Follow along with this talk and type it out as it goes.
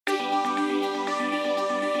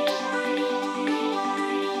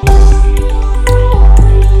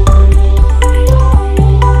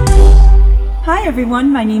Hi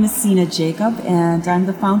everyone, my name is Sina Jacob and I'm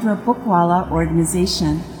the founder of Bookwala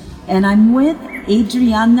organization. And I'm with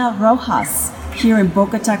Adriana Rohas here in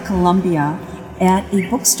Bogota, Colombia at a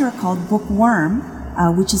bookstore called Bookworm,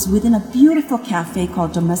 which is within a beautiful cafe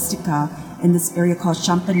called Domestica in this area called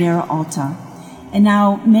Champanera Alta. And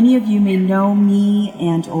now many of you may know me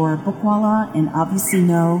and or Bookwala and obviously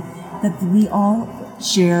know that we all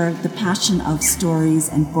share the passion of stories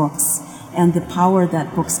and books and the power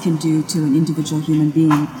that books can do to an individual human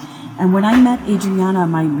being. And when I met Adriana on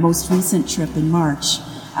my most recent trip in March,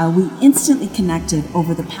 we instantly connected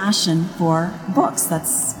over the passion for books.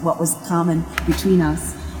 That's what was common between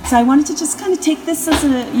us. So I wanted to just kind of take this as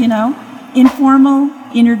a, informal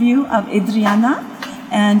interview of Adriana.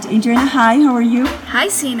 And Adriana, hi, how are you? Hi,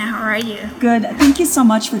 Sina, how are you? Good. Thank you so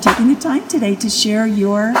much for taking the time today to share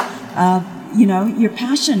your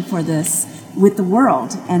passion for this with the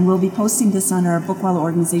world, and we'll be posting this on our Bookwala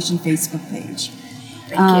organization Facebook page.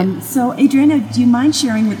 Thank you. So, Adriana, do you mind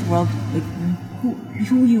sharing with the world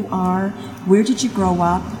who you are? Where did you grow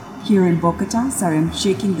up here in Bogota? Sorry, I'm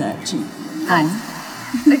shaking the phone.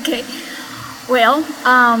 Okay. Well,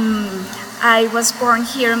 I was born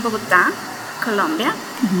here in Bogota, Colombia.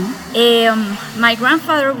 Mm-hmm. My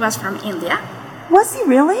grandfather was from India. Was he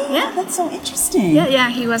really? Yeah. That's so interesting. Yeah,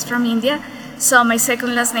 he was from India. So my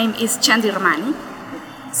second last name is Chandirmani.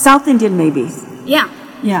 South Indian, maybe. Yeah.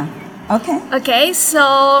 Yeah. Okay. Okay.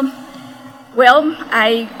 So, well,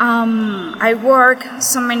 I worked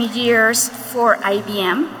so many years for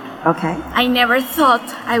IBM. Okay. I never thought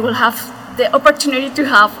I would have the opportunity to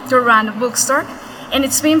run a bookstore, and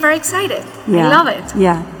it's been very exciting. Yeah. I love it.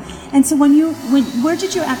 Yeah. And so where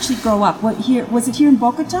did you actually grow up? Was it here in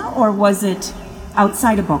Bogota or was it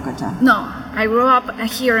outside of Bogota? No, I grew up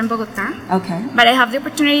here in Bogota. Okay. But I have the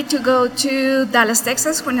opportunity to go to Dallas,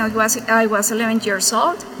 Texas when I was 11 years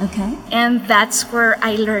old. Okay. And that's where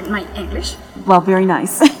I learned my English. Well, very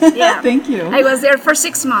nice. Yeah. Thank you. I was there for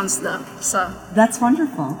 6 months though, so. That's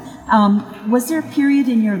wonderful. Was there a period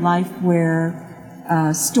in your life where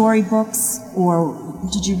storybooks, or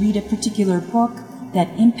did you read a particular book that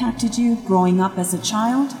impacted you growing up as a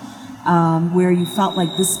child, where you felt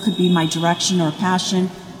like this could be my direction or passion,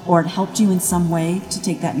 or it helped you in some way to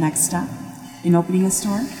take that next step in opening a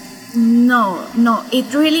store? No,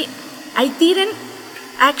 it really, I didn't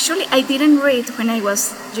read when I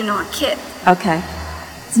was, a kid. Okay.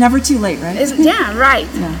 It's never too late, right? Yeah, right.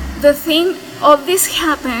 Yeah. All this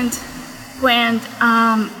happened when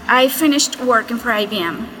I finished working for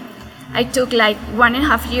IBM. I took like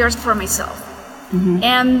 1.5 years for myself. Mm-hmm.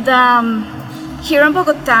 And here in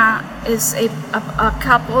Bogota is a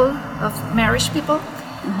couple of married people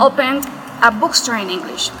opened a bookstore in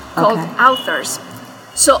English called Authors.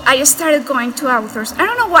 So I started going to Authors. I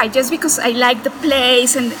don't know why, just because I liked the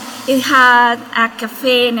place and it had a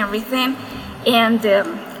cafe and everything, and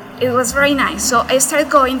it was very nice. So I started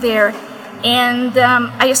going there, and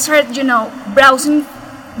I started, browsing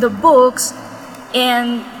the books,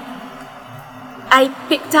 and I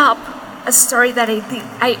picked up a story that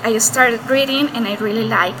I started reading and I really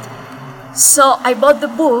liked. So I bought the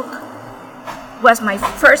book. It was my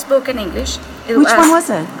first book in English. Which one was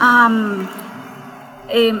it?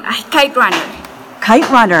 Kite Runner. Kite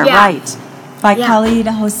Runner, Yeah. Right. By Khalid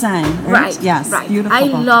Hossein, right? Yes, right. Beautiful I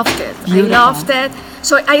book. loved it. Beautiful. I loved it.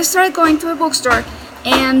 So I started going to a bookstore,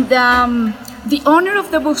 and the owner of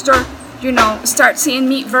the bookstore, started seeing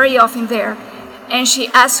me very often there. And she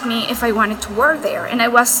asked me if I wanted to work there, and I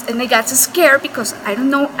got scared because I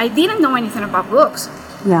didn't know anything about books.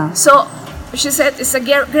 Yeah. So she said it's a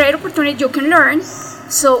great opportunity, you can learn.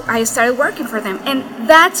 So I started working for them, and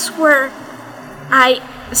that's where I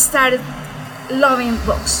started loving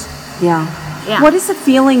books. Yeah. Yeah. What is the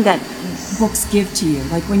feeling that books give to you?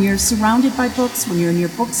 Like when you're surrounded by books, when you're in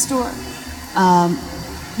your bookstore,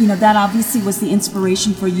 that obviously was the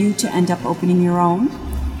inspiration for you to end up opening your own.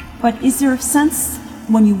 But is there a sense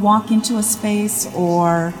when you walk into a space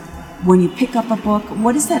or when you pick up a book,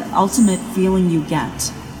 what is that ultimate feeling you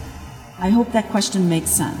get? I hope that question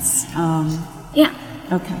makes sense. Yeah.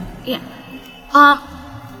 Okay. Yeah.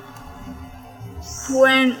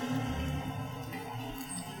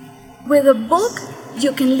 With a book,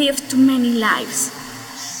 you can live too many lives,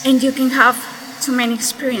 and you can have too many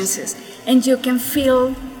experiences, and you can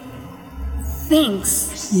feel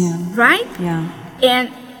things. Yeah. Right? Yeah.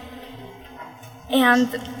 And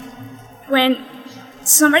when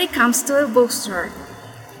somebody comes to a bookstore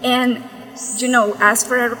and ask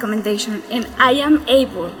for a recommendation, and I am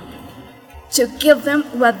able to give them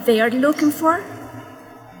what they are looking for,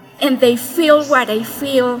 and they feel what I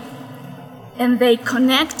feel, and they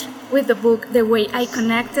connect with the book the way I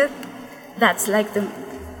connected, that's like the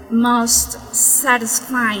most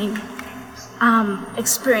satisfying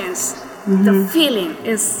experience. The feeling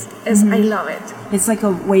is I love it. It's like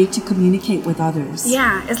a way to communicate with others.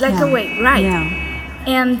 Yeah, it's like a way, right? Yeah.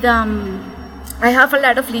 And I have a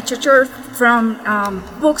lot of literature from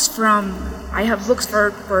books from. I have books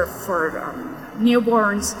for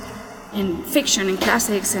newborns, and fiction and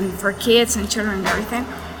classics, and for kids and children and everything.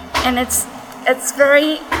 And it's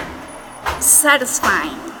very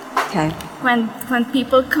satisfying. Okay. When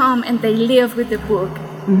people come and they live with the book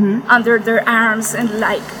under their arms and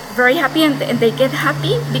like very happy, and they get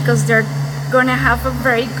happy because they're gonna have a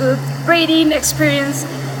very good reading experience,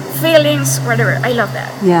 feelings, whatever. I love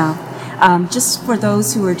that. Yeah. Just for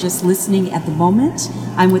those who are just listening at the moment,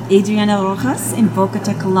 I'm with Adriana Rohas in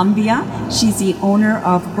Bogota, Colombia. She's the owner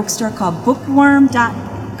of a bookstore called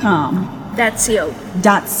Bookworm.com. .co.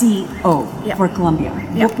 .co for Colombia.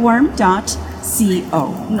 Yeah.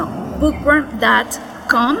 Bookworm.co. No,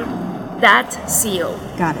 bookworm.com.co.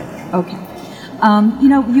 Got it. Okay.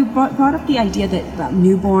 You brought up the idea that about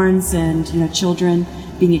newborns and children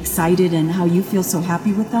being excited and how you feel so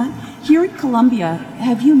happy with that. Here in Colombia,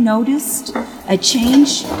 have you noticed a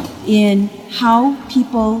change in how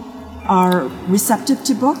people are receptive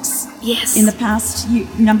to books? Yes. In the past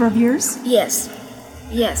number of years? Yes.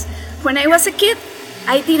 When I was a kid,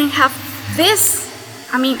 I didn't have this.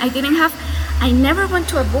 I never went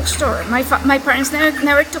to a bookstore. My parents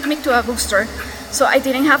never took me to a bookstore, so I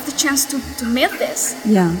didn't have the chance to meet this.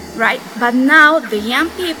 Yeah. Right? But now the young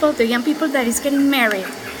people that is getting married,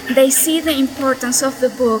 they see the importance of the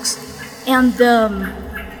books and the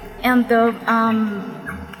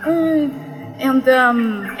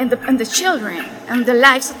children and the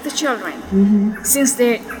lives of the children. Since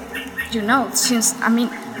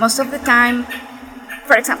most of the time,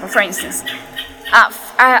 for instance,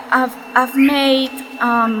 I've made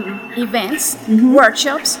events,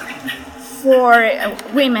 workshops for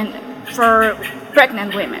women, for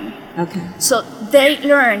pregnant women. Okay. So they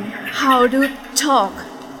learn how to talk,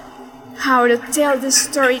 how to tell the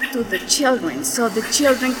story to the children, so the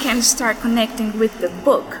children can start connecting with the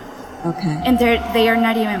book. Okay. And they are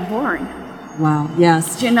not even born. Wow,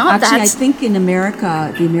 yes. Actually, I think in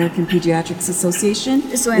America, the American Pediatrics Association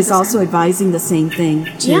is also advising the same thing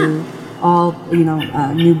to all,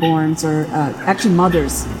 newborns or actually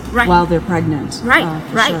mothers while they're pregnant. Right.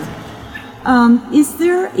 Sure. Is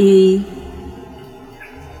there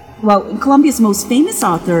Colombia's most famous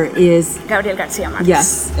author is Gabriel Garcia Marquez.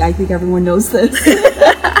 Yes, I think everyone knows this.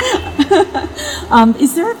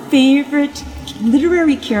 Is there a favorite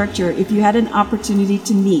literary character if you had an opportunity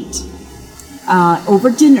to meet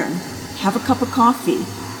over dinner, have a cup of coffee?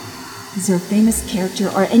 Is there a famous character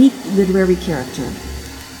or any literary character,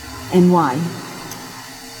 and why?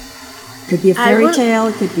 Could be a fairy tale,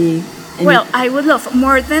 it could be... I would love,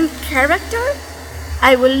 more than character,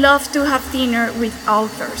 I would love to have dinner with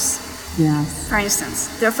authors. Yes. For instance,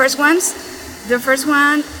 the first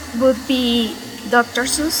one would be Dr.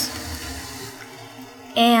 Seuss.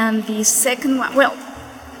 And the second one,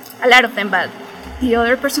 a lot of them, but the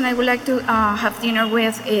other person I would like to have dinner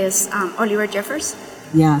with is Oliver Jeffers.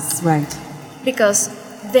 Yes, right. Because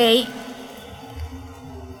they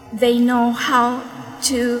know how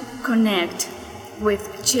to connect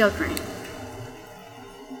with children.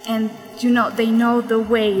 And they know the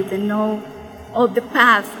way, they know all the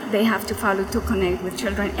path they have to follow to connect with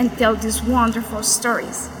children and tell these wonderful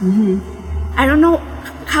stories. I don't know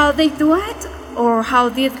how they do it or how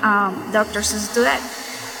did Dr. Seuss do it,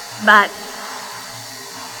 but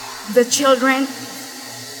the children,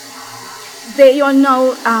 they all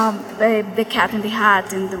know the cat in the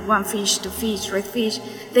hat and the one fish, two fish, red fish.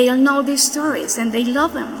 They all know these stories and they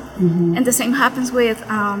love them. And the same happens with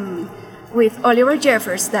Oliver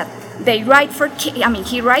Jeffers, that they write for kids.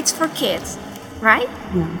 He writes for kids, right?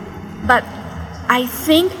 Yeah. But I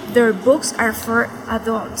think their books are for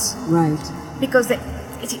adults. Right. Because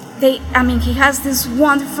he has these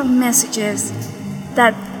wonderful messages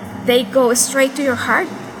that they go straight to your heart,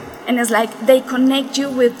 and it's like they connect you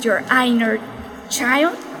with your inner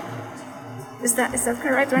child. Is that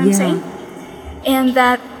correct? What I'm saying? And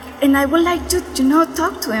I would like to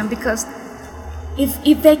talk to him, because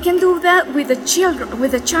if they can do that with a child,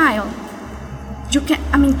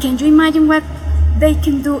 can you imagine what they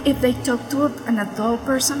can do if they talk to an adult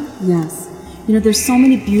person? Yes. There's so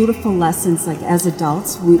many beautiful lessons, like as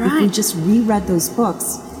adults, if we just reread those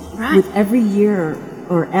books, with every year,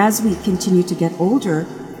 or as we continue to get older,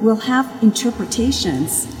 we'll have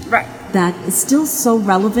interpretations that is still so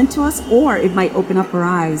relevant to us, or it might open up our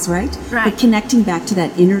eyes, right? But connecting back to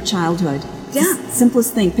that inner childhood Yeah.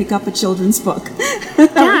 Simplest thing, pick up a children's book.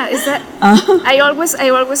 Yeah, is that I always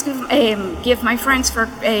give my friends for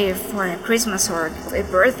Christmas or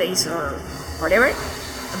birthdays or whatever a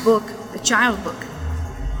book, a child book,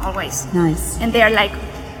 always. Nice. And they're like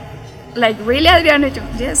really, Adriana,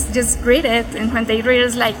 just read it. And when they read it,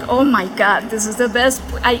 it's like, oh my God, this is the best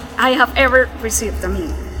I have ever received. I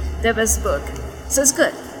mean, the best book. So it's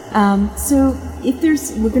good. So if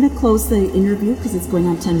we're going to close the interview because it's going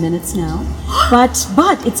on 10 minutes now, but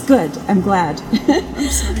it's good. I'm glad. I'm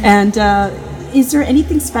sorry. And is there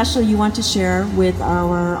anything special you want to share with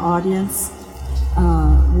our audience?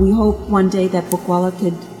 We hope one day that Bookwala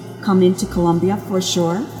could come into Colombia for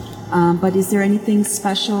sure. But is there anything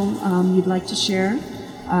special you'd like to share?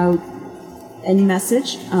 Any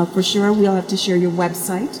message? For sure, we'll have to share your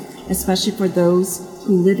website, especially for those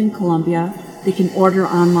who live in Colombia. They can order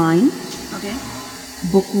online. Okay.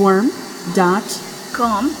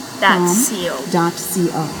 Bookworm.com.co.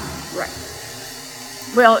 Right.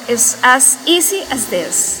 Well, it's as easy as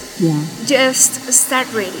this. Yeah. Just start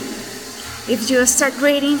reading. If you start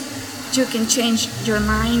reading, you can change your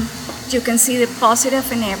mind. You can see the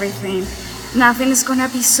positive in everything. Nothing is gonna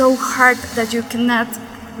be so hard that you cannot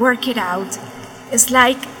work it out. It's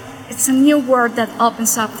like it's a new world that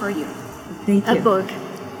opens up for you. Thank you. A book.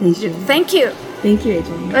 Thank you. Thank you. Thank you,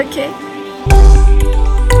 Adriana. Okay.